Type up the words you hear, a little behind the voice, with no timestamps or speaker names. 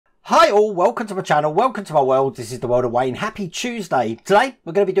Hi all, welcome to my channel, welcome to my world. This is the world of Wayne. Happy Tuesday. Today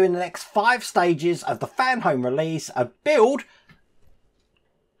we're going to be doing the next 5 stages of the Fanhome release of build.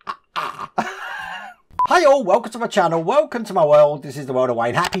 Hi all, welcome to my channel, welcome to my world. This is the world of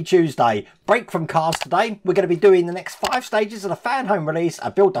Wayne. Happy Tuesday. Break from cars today. We're going to be doing the next 5 stages of the Fanhome release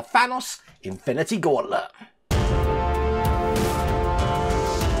of build the Thanos Gauntlet.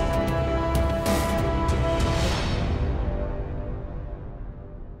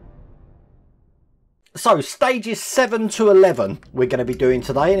 So, stages 7 to 11 we're going to be doing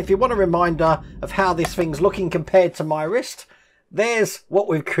today. And if you want a reminder of how this thing's looking compared to my wrist, there's what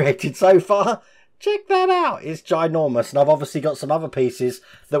we've created so far. Check that out. It's ginormous. And I've obviously got some other pieces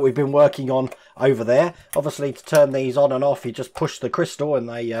that we've been working on over there. Obviously, to turn these on and off, you just push the crystal and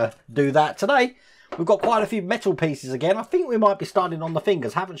they do that. Today, we've got quite a few metal pieces again. I think we might be starting on the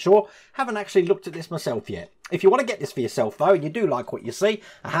fingers. Haven't actually looked at this myself yet. If you want to get this for yourself though, and you do like what you see,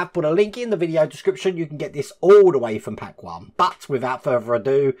 I have put a link in the video description. You can get this all the way from pack 1. But without further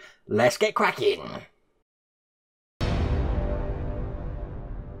ado, let's get cracking.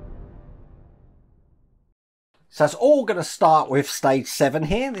 So it's all going to start with stage 7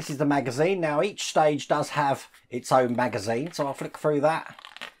 here. This is the magazine. Now each stage does have its own magazine. So I'll flick through that.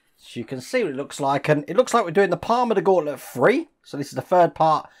 So you can see what it looks like. And it looks like we're doing the palm of the gauntlet 3. So this is the third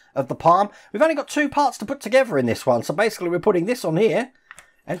part of the palm. We've only got 2 parts to put together in this one. So basically we're putting this on here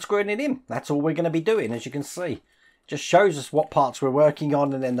and screwing it in. That's all we're going to be doing, as you can see. Just shows us what parts we're working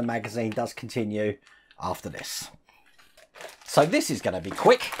on, and then the magazine does continue after this. So this is going to be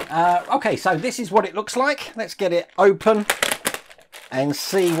quick. Okay, so this is what it looks like. Let's get it open and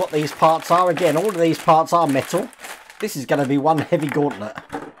see what these parts are. Again, all of these parts are metal. This is going to be one heavy gauntlet.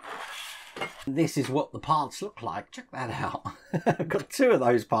 This is what the parts look like. Check that out. I've got 2 of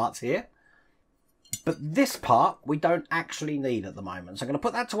those parts here. But this part we don't actually need at the moment. So I'm going to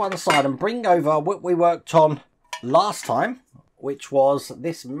put that to one side and bring over what we worked on last time, which was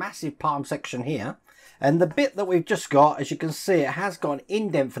this massive palm section here. And the bit that we've just got, as you can see, it has got an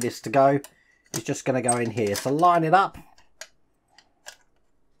indent for this to go. It's just going to go in here. So line it up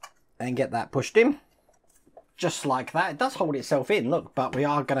and get that pushed in. Just like that. It does hold itself in, look, but we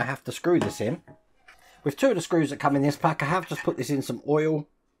are going to have to screw this in. With 2 of the screws that come in this pack, I have just put this in some oil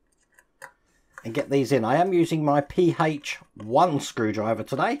and get these in. I am using my PH1 screwdriver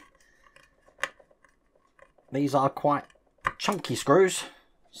today. These are quite chunky screws,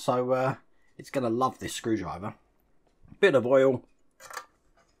 so it's going to love this screwdriver. Bit of oil.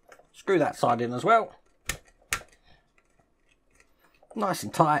 Screw that side in as well. Nice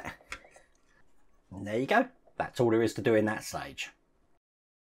and tight. And there you go. That's all there is to do in that stage.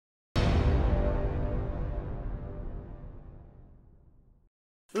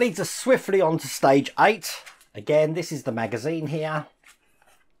 Leads us swiftly on to stage 8. Again, this is the magazine here.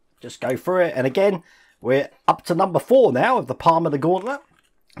 Just go through it. And again, we're up to number 4 now of the palm of the gauntlet.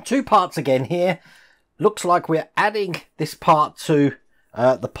 2 parts again here. Looks like we're adding this part to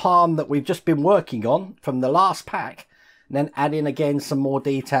the palm that we've just been working on from the last pack. And then add in again some more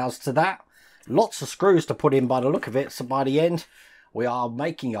details to that. Lots of screws to put in by the look of it. So by the end, we are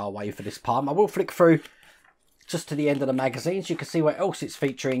making our way for this palm. I will flick through just to the end of the magazine so you can see what else it's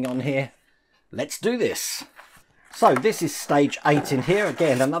featuring on here. Let's do this. So this is stage 8 in here.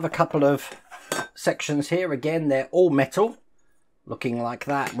 Again, another couple of sections here. Again, they're all metal. Looking like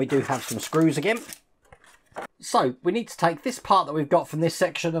that. We do have some screws again. So we need to take this part that we've got from this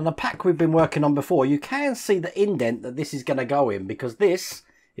section and the pack we've been working on before. You can see the indent that this is going to go in, because this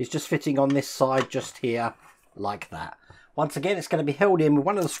is just fitting on this side just here like that. Once again, it's going to be held in with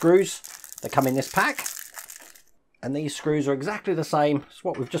one of the screws that come in this pack. And these screws are exactly the same as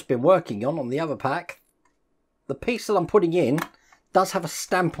what we've just been working on the other pack. The piece that I'm putting in does have a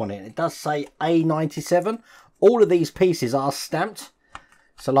stamp on it. It does say A97. All of these pieces are stamped.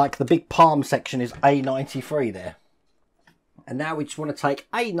 So like the big palm section is A93 there. And now we just want to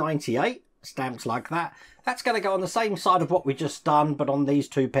take A98, stamped like that. That's going to go on the same side of what we just done, but on these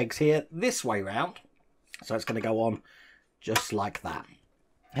 2 pegs here, this way round. So it's going to go on just like that.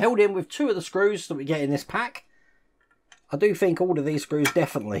 Held in with 2 of the screws that we get in this pack. I do think all of these screws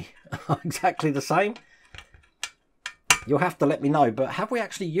definitely are exactly the same. You'll have to let me know, but have we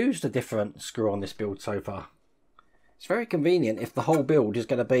actually used a different screw on this build so far? It's very convenient if the whole build is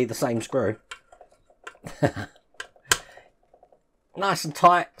going to be the same screw. Nice and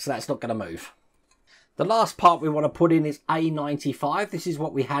tight, so that's not going to move. The last part we want to put in is A95. This is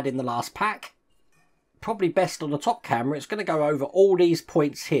what we had in the last pack. Probably best on the top camera. It's going to go over all these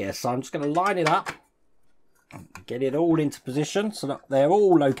points here. So I'm just going to line it up. Get it all into position so that they're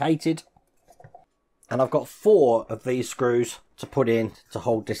all located. And I've got 4 of these screws to put in to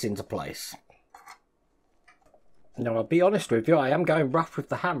hold this into place. Now, I'll be honest with you, I am going rough with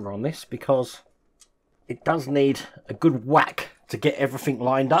the hammer on this because it does need a good whack to get everything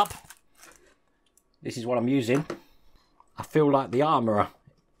lined up. This is what I'm using. I feel like the armourer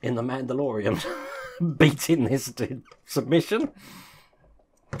in The Mandalorian beating this to submission.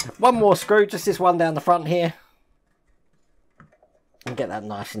 1 more screw, just this one down the front here. And get that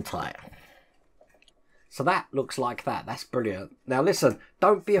nice and tight. So that looks like that. That's brilliant. Now listen,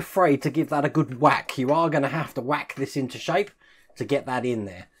 don't be afraid to give that a good whack. You are going to have to whack this into shape to get that in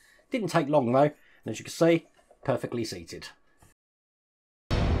there. Didn't take long though. And as you can see, perfectly seated.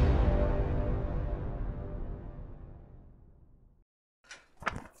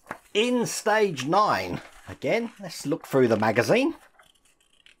 In stage 9, again, let's look through the magazine.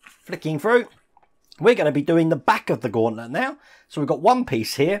 Flicking through. We're going to be doing the back of the gauntlet now. So we've got 1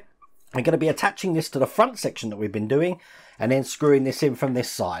 piece here. I'm going to be attaching this to the front section that we've been doing and then screwing this in from this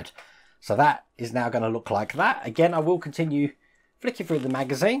side. So that is now going to look like that. Again, I will continue flicking through the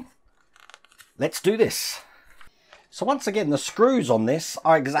magazine. Let's do this. So once again, the screws on this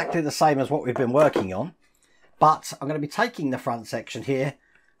are exactly the same as what we've been working on. But I'm going to be taking the front section here,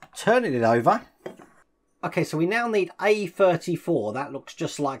 turning it over. Okay, so we now need A34. That looks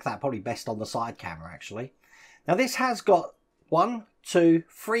just like that. Probably best on the side camera, actually. Now this has got 1, 2,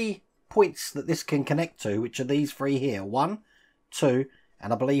 3 points that this can connect to, which are these 3 here. 1, 2,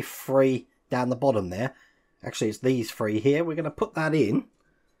 and I believe 3 down the bottom there. Actually, it's these 3 here. We're going to put that in.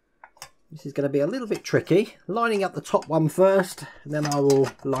 This is going to be a little bit tricky. Lining up the top one first, and then I will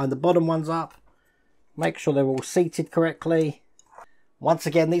line the bottom ones up. Make sure they're all seated correctly. Once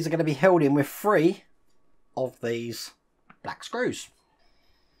again, these are going to be held in with 3 of these black screws.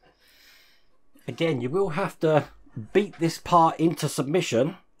 Again, you will have to beat this part into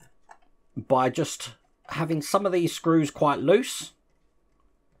submission by just having some of these screws quite loose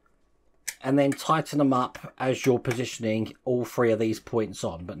and then tighten them up as you're positioning all 3 of these points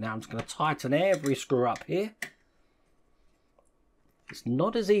on. But now I'm just going to tighten every screw up here. It's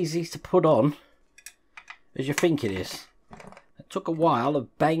not as easy to put on as you think it is. It took a while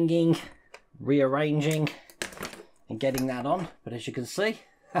of banging, rearranging and getting that on, but as you can see,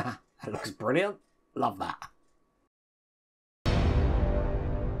 that looks brilliant. Love that.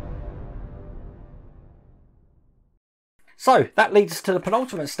 So that leads us to the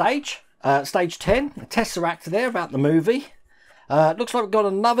penultimate stage, stage 10, the Tesseract there about the movie. Looks like we've got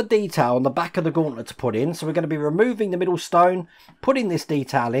another detail on the back of the gauntlet to put in, so we're going to be removing the middle stone, putting this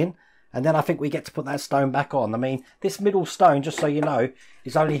detail in, and then I think we get to put that stone back on. I mean, this middle stone, just so you know,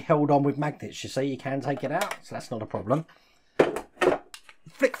 is only held on with magnets. You see, you can take it out, so that's not a problem.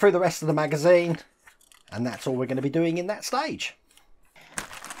 Flick through the rest of the magazine, and that's all we're going to be doing in that stage.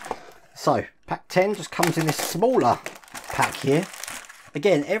 So, pack 10 just comes in this smaller pack here.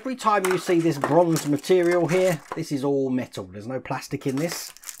 Again, every time you see this bronze material here, this is all metal. There's no plastic in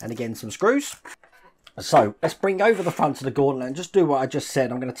this. And again, some screws. So let's bring over the front of the gauntlet and just do what I just said.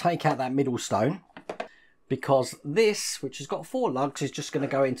 I'm going to take out that middle stone because this, which has got 4 lugs, is just going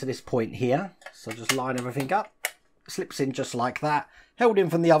to go into this point here. So just line everything up. Slips in just like that. Held in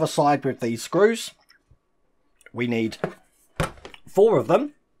from the other side with these screws. We need 4 of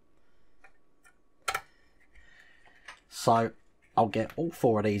them. So I'll get all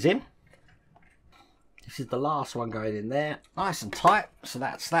 4 of these in. This is the last one going in there. Nice and tight. So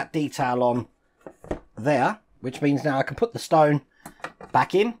that's that detail on there, which means now I can put the stone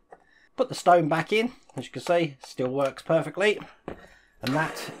back in. Put the stone back in. As you can see, still works perfectly. And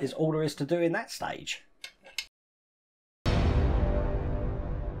that is all there is to do in that stage.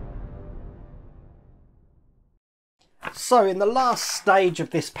 So in the last stage of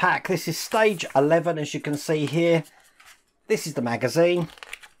this pack, this is stage 11, as you can see here. This is the magazine,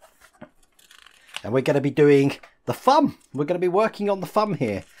 and we're going to be doing the thumb. We're going to be working on the thumb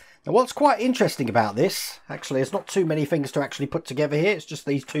here. Now what's quite interesting about this, actually, there's not too many things to actually put together here. It's just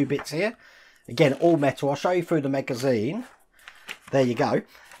these 2 bits here. Again, all metal. I'll show you through the magazine. There you go.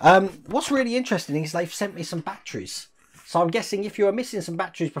 What's really interesting is they've sent me some batteries. So I'm guessing if you were missing some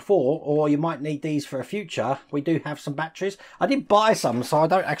batteries before, or you might need these for a future, we do have some batteries. I did buy some, so I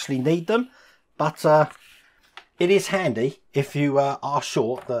don't actually need them. But it is handy if you are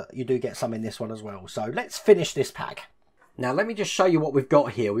short that you do get some in this one as well. So let's finish this pack. Now let me just show you what we've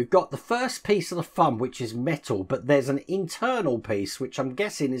got here. We've got the first piece of the thumb, which is metal, but there's an internal piece, which I'm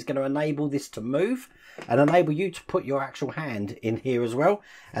guessing is going to enable this to move and enable you to put your actual hand in here as well.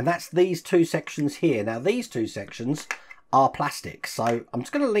 And that's these 2 sections here. Now these 2 sections are plastic. So I'm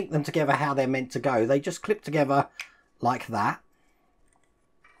just going to link them together how they're meant to go. They just clip together like that.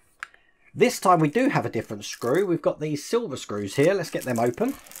 This time we do have a different screw. We've got these silver screws here. Let's get them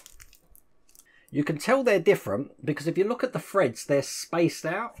open. You can tell they're different because if you look at the threads, they're spaced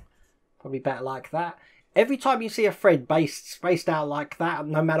out. Probably better like that. Every time you see a thread spaced out like that,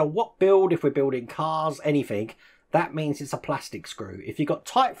 no matter what build, if we're building cars, anything, that means it's a plastic screw. If you've got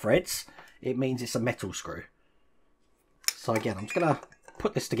tight threads, it means it's a metal screw. So again, I'm just going to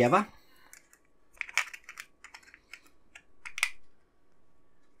put this together.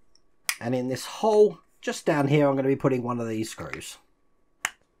 And in this hole, just down here, I'm going to be putting one of these screws.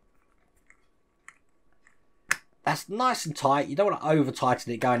 That's nice and tight. You don't want to over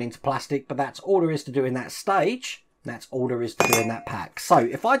tighten it going into plastic, but that's all there is to do in that stage. That's all there is to do in that pack. So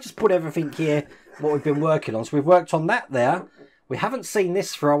if I just put everything here, what we've been working on. So we've worked on that there. We haven't seen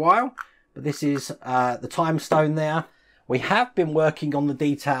this for a while, but this is the time stone there. We have been working on the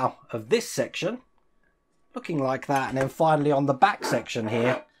detail of this section, looking like that. And then finally on the back section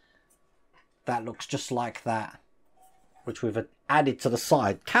here, that looks just like that, which we've added to the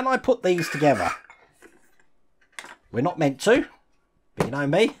side. Can I put these together? We're not meant to, but you know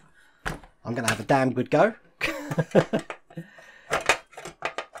me, I'm going to have a damn good go.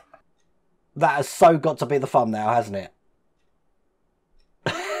 That has so got to be the thumbnail, hasn't it?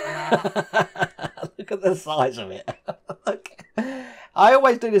 Look at the size of it. I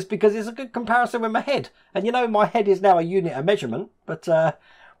always do this because it's a good comparison with my head. And you know my head is now a unit of measurement, but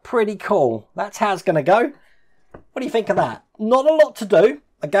pretty cool. That's how it's going to go. What do you think of that? Not a lot to do.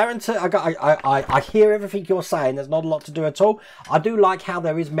 I guarantee, I hear everything you're saying. There's not a lot to do at all. I do like how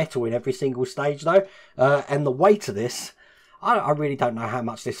there is metal in every single stage though. And the weight of this, I really don't know how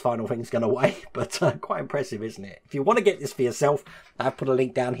much this final thing's going to weigh. But quite impressive, isn't it? If you want to get this for yourself, I've put a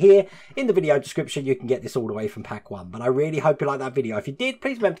link down here in the video description. You can get this all the way from pack 1. But I really hope you liked that video. If you did,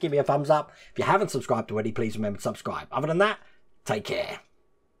 please remember to give me a thumbs up. If you haven't subscribed already, please remember to subscribe. Other than that, take care.